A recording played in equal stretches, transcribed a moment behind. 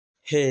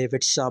Hey,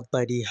 what's up,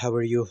 buddy? How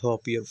are you?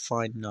 Hope you're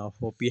fine now.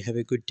 Hope you have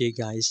a good day,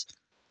 guys.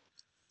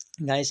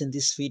 Guys, in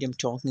this video, I'm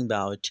talking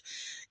about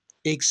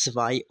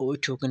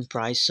XYO token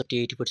price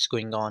update. What's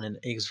going on in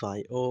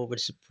XYO?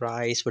 What's the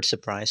price? What's the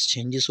price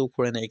changes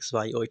occur in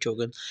XYO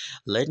token?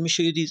 Let me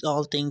show you these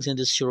all things in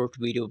this short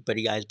video. But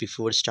guys,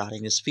 before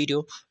starting this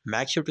video,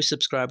 make sure to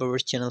subscribe our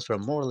channel for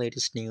more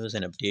latest news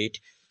and update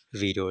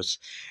videos.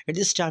 At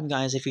this time,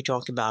 guys, if we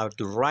talk about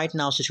the right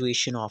now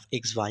situation of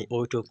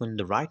XYO token,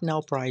 the right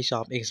now price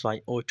of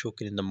XYO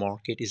token in the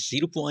market is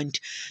 0.02099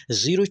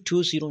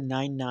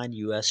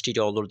 USD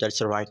dollar. That's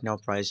the right now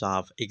price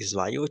of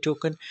XYO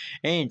token.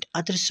 And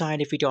other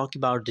side, if we talk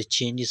about the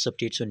changes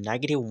update, so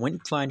negative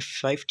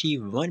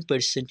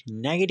 1.51%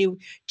 negative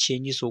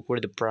changes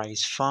over the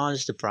price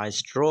falls, the price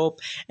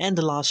drop, and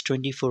the last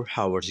 24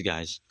 hours,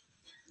 guys.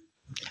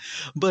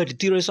 But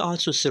there is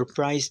also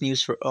surprise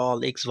news for all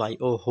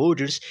XYO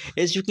holders.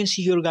 As you can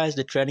see here, guys,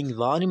 the trading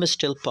volume is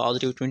still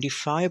positive,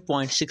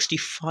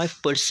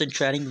 25.65%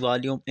 trading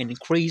volume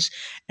increase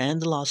and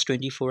the last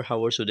 24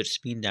 hours. So that's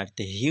mean that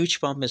the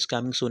huge pump is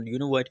coming soon. You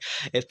know what?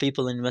 If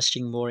people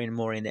investing more and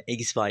more in the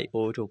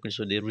XYO token,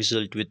 so they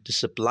result with the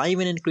supply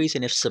will increase,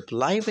 and if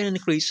supply will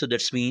increase, so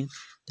that's mean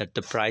that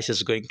the price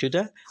is going to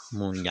the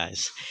moon,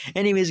 guys.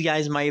 Anyways,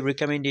 guys, my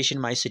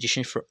recommendation, my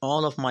suggestion for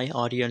all of my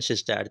audience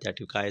is that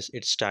you guys,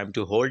 it's time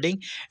to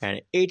holding,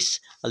 and it's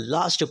a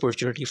last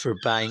opportunity for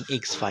buying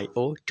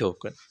XYO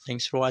token.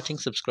 Thanks for watching.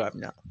 Subscribe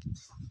now.